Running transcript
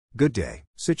Good day.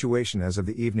 Situation as of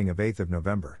the evening of 8th of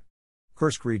November.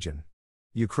 Kursk region.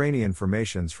 Ukrainian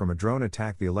formations from a drone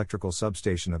attacked the electrical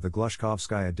substation of the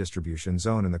Glushkovskaya distribution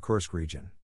zone in the Kursk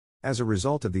region. As a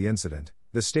result of the incident,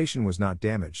 the station was not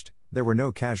damaged, there were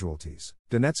no casualties.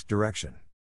 Donetsk direction.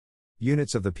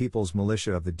 Units of the People's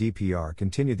Militia of the DPR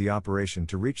continued the operation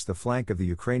to reach the flank of the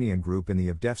Ukrainian group in the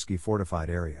Avdeevsky fortified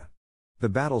area. The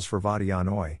battles for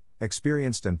Vodyanoye,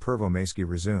 experienced and Pervomayskoye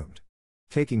resumed.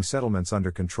 Taking settlements under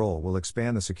control will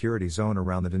expand the security zone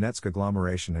around the Donetsk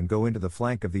agglomeration and go into the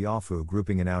flank of the AFU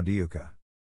grouping in Avdiivka.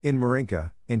 In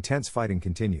Marinka, intense fighting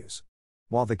continues.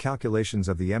 While the calculations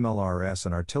of the MLRS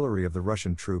and artillery of the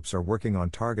Russian troops are working on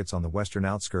targets on the western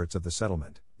outskirts of the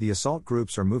settlement, the assault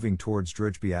groups are moving towards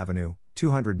Druzhby Avenue,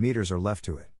 200 meters are left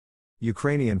to it.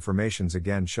 Ukrainian formations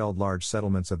again shelled large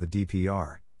settlements of the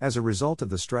DPR. As a result of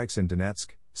the strikes in Donetsk,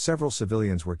 several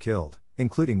civilians were killed,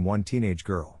 including one teenage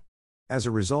girl. As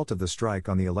a result of the strike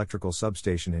on the electrical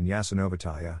substation in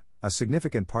Vodyanoye, a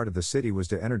significant part of the city was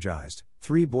de-energized,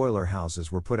 3 boiler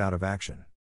houses were put out of action.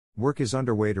 Work is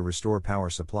underway to restore power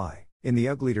supply. In the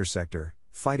Ugliter sector,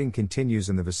 fighting continues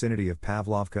in the vicinity of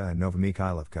Pavlovka and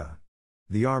Novomikhailivka.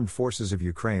 The armed forces of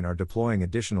Ukraine are deploying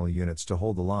additional units to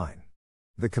hold the line.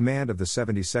 The command of the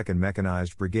 72nd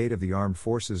Mechanized Brigade of the Armed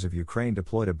Forces of Ukraine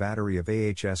deployed a battery of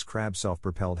AHS Krab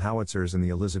self-propelled howitzers in the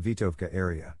Elizavietovka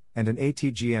area, and an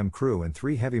ATGM crew and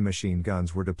 3 heavy machine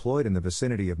guns were deployed in the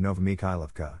vicinity of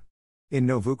Novomikhailivka. In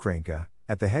Novukrenka,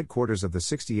 at the headquarters of the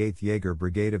 68th Jaeger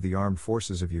Brigade of the Armed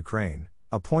Forces of Ukraine,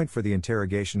 a point for the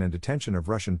interrogation and detention of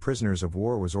Russian prisoners of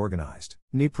war was organized.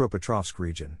 Dnipropetrovsk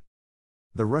region.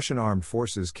 The Russian armed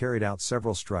forces carried out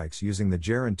several strikes using the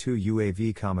Geran 2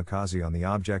 UAV kamikaze on the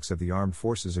objects of the armed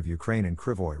forces of Ukraine in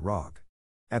Kryvyi Rog.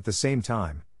 At the same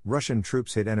time, Russian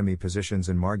troops hit enemy positions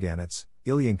in Marganets,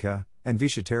 Ilyinka, and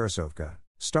Vyshtarasovka,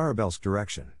 Starobelsk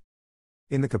direction.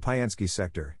 In the Kupiansky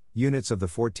sector, units of the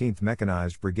 14th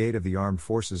Mechanized Brigade of the Armed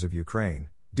Forces of Ukraine,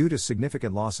 due to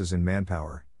significant losses in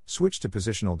manpower, switched to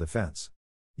positional defense.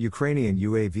 Ukrainian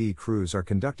UAV crews are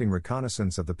conducting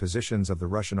reconnaissance of the positions of the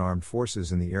Russian armed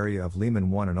forces in the area of Liman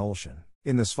 1 and Olshan.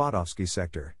 In the Svatovsky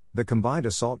sector, the combined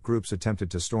assault groups attempted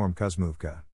to storm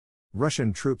Kuzmovka.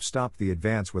 Russian troops stopped the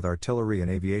advance with artillery and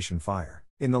aviation fire.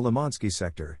 In the Lemansky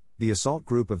sector, the assault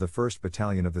group of the 1st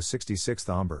Battalion of the 66th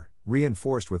Omber,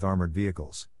 reinforced with armored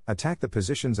vehicles, attacked the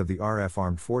positions of the RF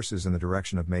armed forces in the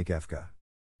direction of Makevka.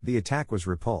 The attack was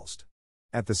repulsed.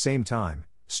 At the same time,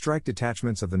 strike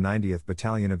detachments of the 90th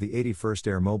Battalion of the 81st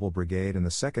Air Mobile Brigade and the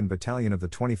 2nd Battalion of the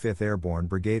 25th Airborne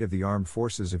Brigade of the Armed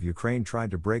Forces of Ukraine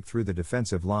tried to break through the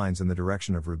defensive lines in the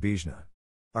direction of Rubizhna.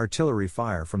 Artillery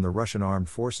fire from the Russian armed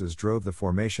forces drove the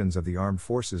formations of the armed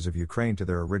forces of Ukraine to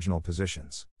their original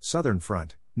positions. Southern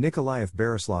Front,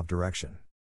 Nikolaev-Berislav direction.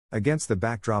 Against the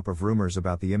backdrop of rumors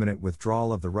about the imminent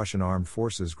withdrawal of the Russian armed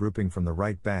forces grouping from the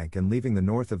right bank and leaving the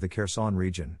north of the Kherson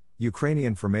region,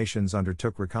 Ukrainian formations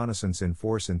undertook reconnaissance in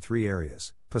force in 3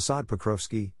 areas,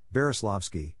 Posad-Pokrovsky,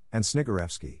 Bereslavsky, and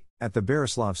Snigorevsky. At the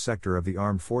Berislav sector of the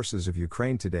Armed Forces of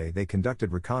Ukraine today they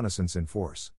conducted reconnaissance in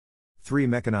force. 3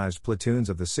 mechanized platoons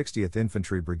of the 60th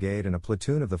Infantry Brigade and a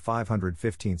platoon of the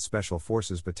 515th Special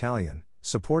Forces Battalion,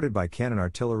 supported by cannon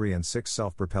artillery and 6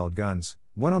 self-propelled guns,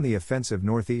 went on the offensive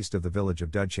northeast of the village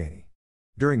of Dudchany.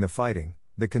 During the fighting,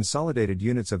 the consolidated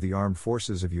units of the Armed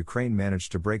Forces of Ukraine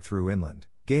managed to break through inland,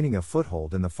 gaining a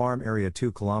foothold in the farm area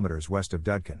 2 kilometers west of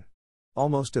Dudkin.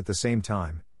 Almost at the same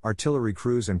time, artillery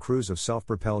crews and crews of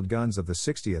self-propelled guns of the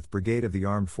 60th Brigade of the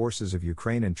Armed Forces of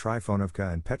Ukraine in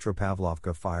Trifonovka and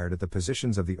Petropavlovka fired at the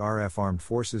positions of the RF armed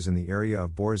forces in the area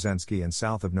of Borzensky and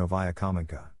south of Novaya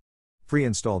Kamenka.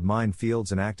 Pre-installed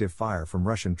minefields and active fire from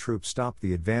Russian troops stopped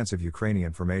the advance of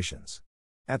Ukrainian formations.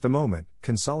 At the moment,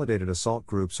 consolidated assault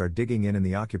groups are digging in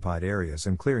the occupied areas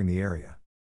and clearing the area.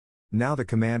 Now the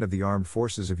command of the Armed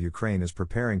Forces of Ukraine is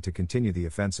preparing to continue the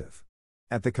offensive.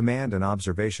 At the command and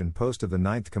observation post of the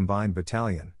 9th Combined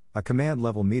Battalion, a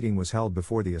command-level meeting was held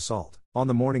before the assault. On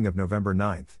the morning of November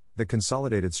 9, the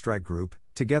Consolidated Strike Group,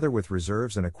 together with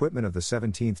reserves and equipment of the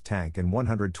 17th Tank and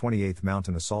 128th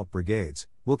Mountain Assault Brigades,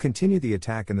 will continue the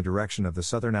attack in the direction of the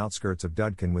southern outskirts of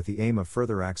Dudkin with the aim of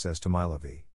further access to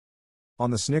Milovy.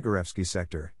 On the Snigorevsky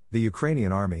sector, the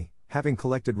Ukrainian army, having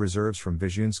collected reserves from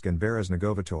Vyzhyunsk and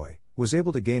Berezhnegovatoye, was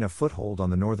able to gain a foothold on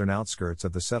the northern outskirts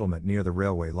of the settlement near the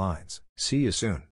railway lines. See you soon.